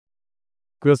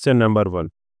Question number 1.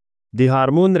 The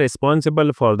hormone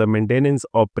responsible for the maintenance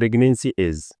of pregnancy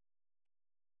is.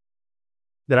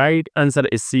 The right answer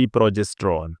is C.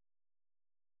 Progesterone.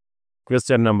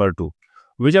 Question number 2.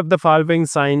 Which of the following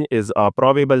sign is a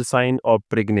probable sign of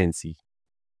pregnancy?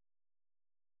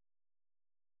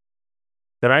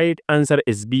 The right answer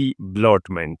is B.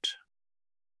 Bloatment.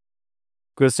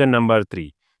 Question number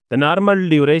 3. The normal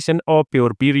duration of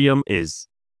puerperium is.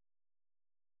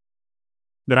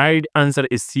 The right answer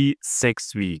is C.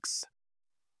 6 weeks.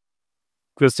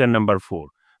 Question number 4.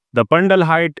 The bundle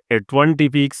height at 20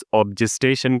 weeks of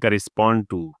gestation correspond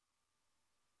to.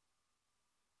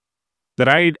 The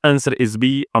right answer is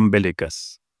B.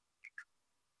 Umbilicus.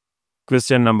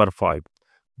 Question number 5.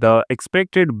 The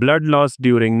expected blood loss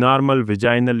during normal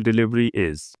vaginal delivery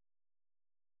is.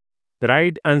 The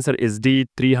right answer is D.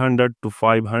 300 to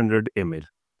 500 ml.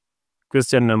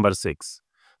 Question number 6.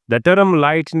 The term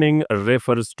lightning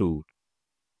refers to.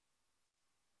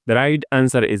 The right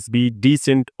answer is B.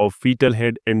 Descent of fetal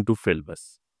head into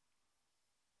pelvis.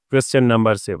 Question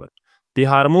number 7. The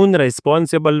hormone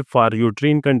responsible for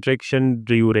uterine contraction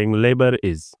during labor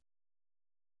is.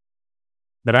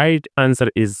 The right answer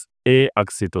is A.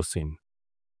 Oxytocin.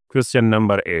 Question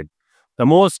number 8. The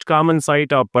most common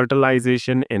site of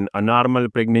fertilization in a normal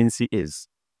pregnancy is.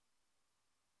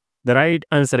 The right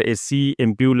answer is C.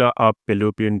 Ampulla of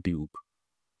fallopian tube.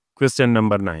 Question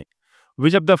number 9.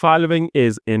 Which of the following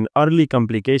is an early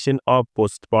complication of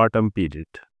postpartum period?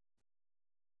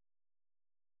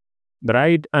 The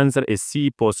right answer is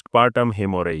C. Postpartum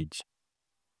hemorrhage.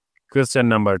 Question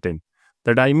number 10.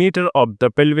 The diameter of the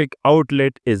pelvic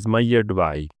outlet is measured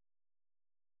by.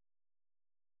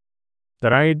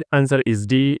 The right answer is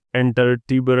D.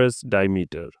 Intertuberous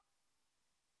diameter.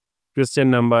 Question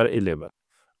number 11.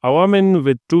 A woman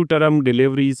with 2 term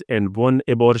deliveries and 1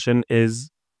 abortion is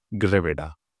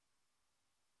gravida.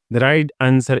 The right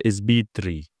answer is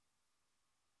B3.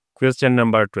 Question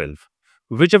number 12.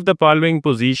 Which of the following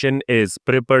position is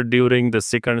prepared during the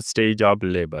second stage of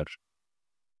labor?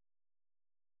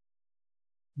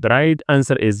 The right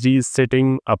answer is D.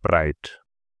 Sitting upright.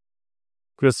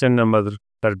 Question number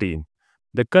 13.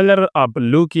 The color of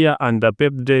leukia on the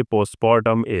 5th day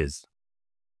postpartum is.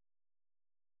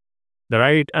 The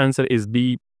right answer is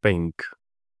B. Pink.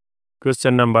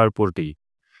 Question number 14.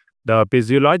 The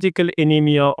physiological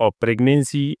anemia of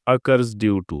pregnancy occurs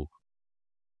due to.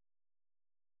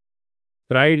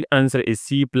 The right answer is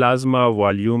C. Plasma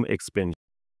volume expansion.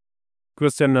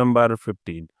 Question number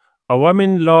 15. A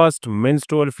woman's last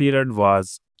menstrual period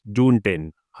was June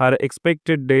 10. Her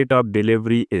expected date of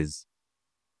delivery is.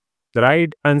 The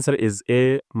right answer is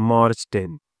A. March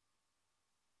 10.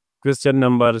 Question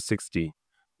number 16.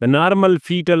 The normal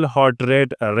fetal heart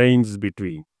rate ranges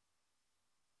between.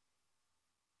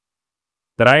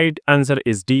 The right answer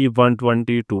is D.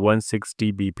 120 to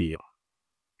 160 bpm.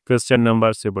 Question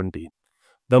number 17.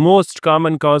 The most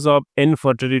common cause of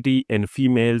infertility in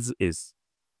females is.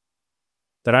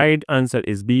 The right answer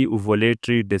is B.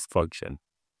 Ovulatory dysfunction.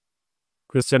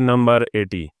 Question number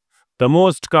 18. The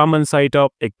most common site of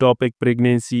ectopic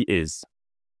pregnancy is.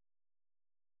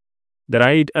 The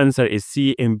right answer is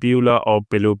C. Ampulla of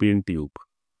fallopian tube.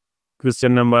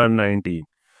 Question number 19.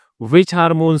 Which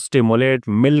hormones stimulate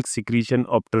milk secretion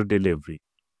after delivery?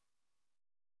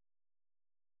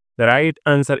 The right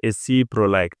answer is C.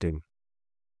 Prolactin.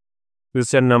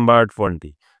 Question number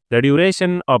 20. The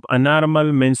duration of a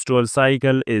normal menstrual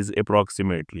cycle is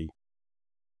approximately.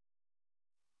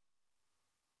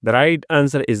 The right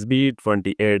answer is B.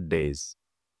 28 days.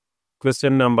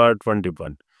 Question number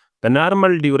 21. The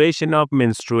normal duration of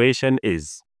menstruation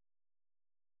is.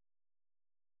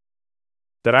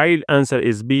 The right answer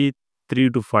is B.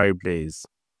 3 to 5 days.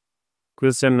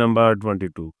 Question number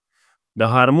 22. The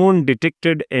hormone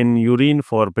detected in urine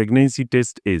for pregnancy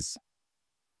test is.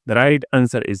 The right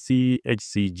answer is C.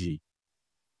 HCG.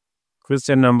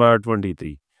 Question number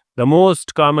 23. The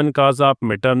most common cause of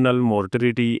maternal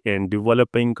mortality in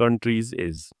developing countries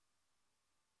is.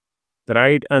 The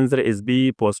right answer is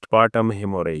B. Postpartum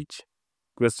hemorrhage.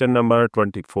 Question number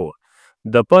 24.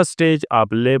 The first stage of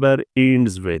labor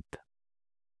ends with.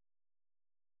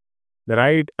 The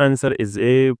right answer is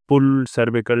A. Full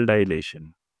cervical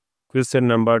dilation. Question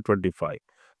number 25.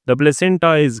 The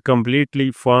placenta is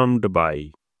completely formed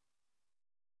by.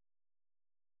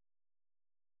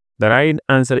 The right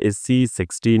answer is C.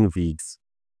 16 weeks.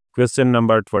 Question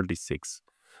number 26.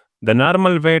 The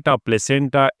normal weight of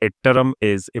placenta at term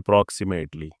is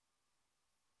approximately.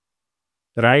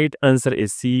 The right answer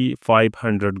is C.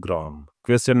 500 gram.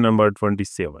 Question number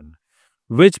 27.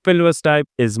 Which pelvis type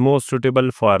is most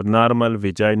suitable for normal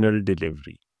vaginal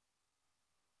delivery?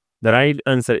 The right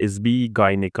answer is B.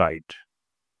 Gynecology.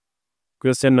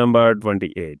 Question number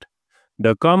 28.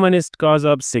 The commonest cause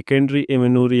of secondary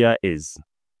amenorrhea is.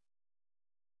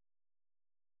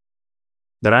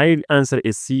 The right answer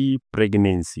is C.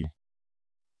 Pregnancy.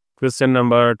 Question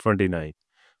number 29.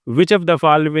 Which of the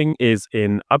following is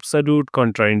an absolute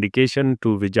contraindication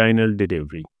to vaginal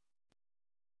delivery?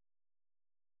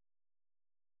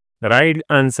 The right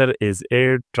answer is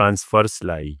A. Transverse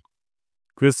lie.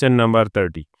 Question number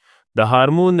 30. The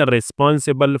hormone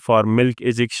responsible for milk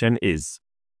ejection is.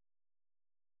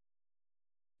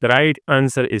 The right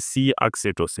answer is C.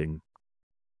 Oxytocin.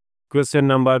 Question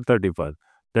number 31.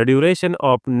 The duration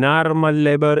of normal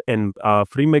labor in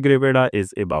primigravida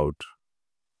is about.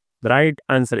 The right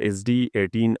answer is D.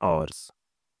 18 hours.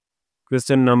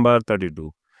 Question number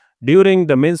 32. During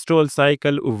the menstrual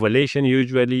cycle, ovulation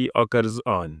usually occurs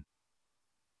on.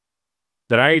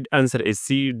 The right answer is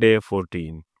C. Day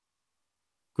 14.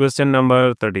 Question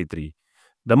number 33.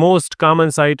 The most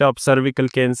common site of cervical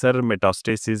cancer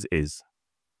metastasis is.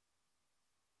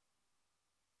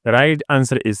 The right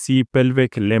answer is C.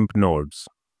 Pelvic lymph nodes.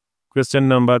 Question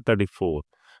number 34.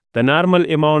 The normal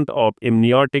amount of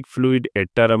amniotic fluid at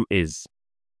term is.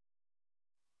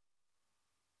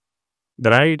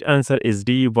 The right answer is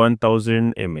D.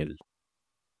 1000 ml.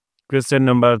 Question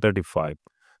number 35.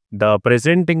 The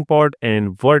presenting port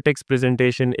and vertex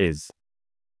presentation is.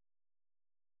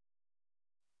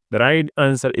 The right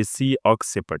answer is C.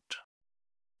 Occiput.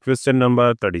 Question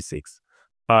number 36.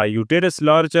 A uterus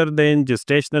larger than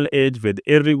gestational age with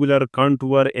irregular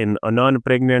contour in a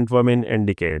non-pregnant woman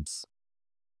indicates.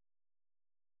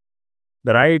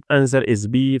 The right answer is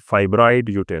B. Fibroid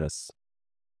uterus.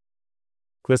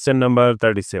 Question number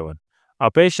 37.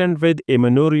 A patient with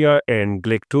amenorrhea and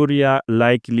glycturia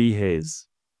likely has.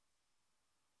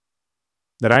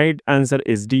 The right answer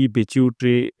is D.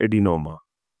 Pituitary adenoma.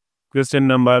 Question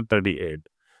number 38.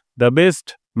 The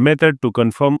best method to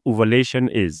confirm ovulation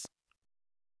is.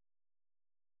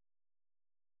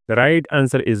 The right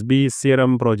answer is B.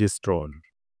 Serum progesterone.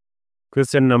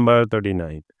 Question number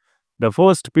 39. The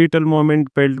first fetal movement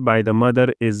felt by the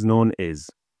mother is known as.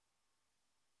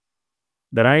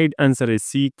 The right answer is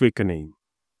C. Quickening.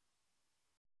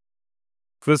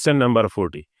 Question number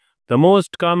 40. The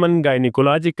most common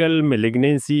gynecological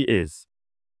malignancy is.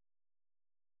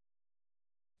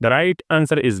 The right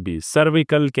answer is B.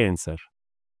 Cervical cancer.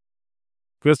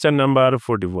 Question number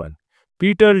 41.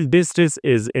 Fetal distress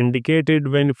is indicated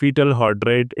when fetal heart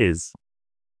rate is.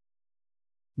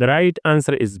 The right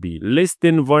answer is B. Less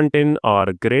than 110 or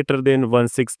greater than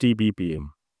 160 bpm.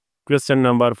 Question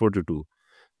number 42.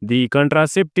 The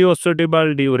contraceptive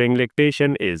suitable during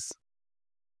lactation is.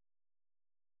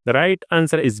 The right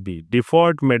answer is B.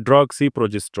 Default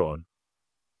medroxyprogesterone.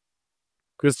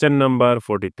 Question number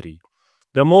 43.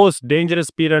 The most dangerous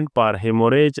period for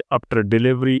hemorrhage after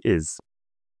delivery is.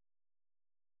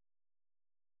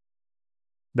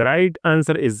 The right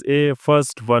answer is A.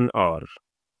 First 1 hour.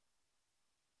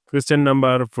 Question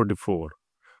number 44.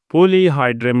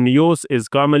 Polyhydramnios is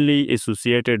commonly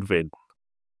associated with.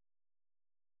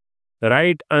 The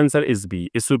right answer is B.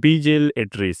 Esophageal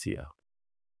atresia.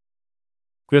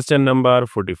 Question number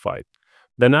 45.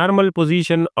 The normal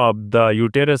position of the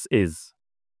uterus is.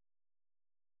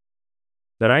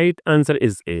 The right answer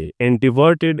is A.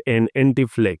 Anteverted and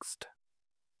anteflexed.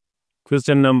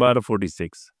 Question number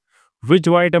 46. Which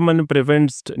vitamin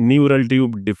prevents neural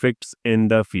tube defects in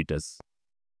the fetus?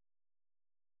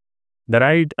 The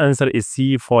right answer is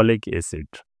C. Folic acid.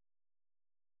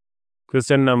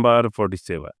 Question number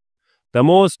 47. The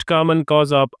most common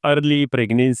cause of early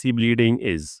pregnancy bleeding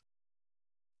is.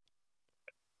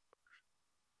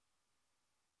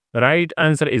 The right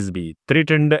answer is B.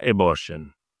 Threatened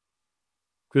abortion.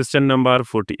 Question number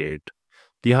 48.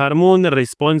 The hormone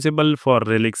responsible for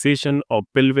relaxation of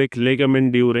pelvic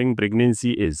ligament during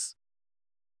pregnancy is.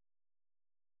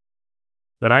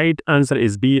 The right answer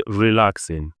is B.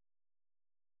 Relaxin.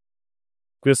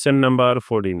 Question number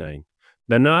 49.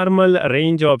 The normal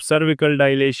range of cervical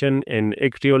dilation in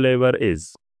ichthyolabor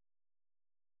is.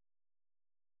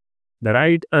 The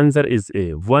right answer is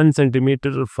A. 1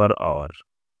 centimeter per hour.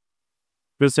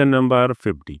 Question number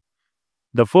 50.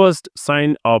 The first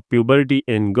sign of puberty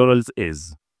in girls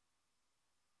is.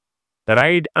 The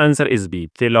right answer is B.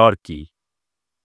 Thelarchy.